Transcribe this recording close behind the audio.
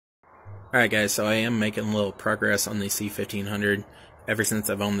Alright guys, so I am making a little progress on the C1500. Ever since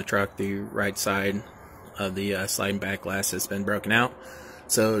I've owned the truck, the right side of the sliding back glass has been broken out.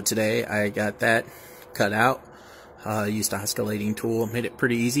 So today I got that cut out, used a oscillating tool, made it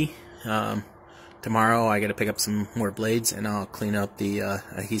pretty easy. Tomorrow I got to pick up some more blades and I'll clean up the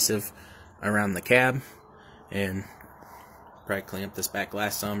adhesive around the cab and probably clean up this back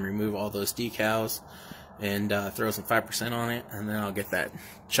glass some, remove all those decals, and throw some 5% on it, and then I'll get that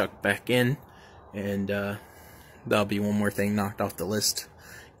chucked back in, and that'll be one more thing knocked off the list.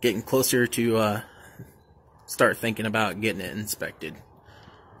 Getting closer to start thinking about getting it inspected.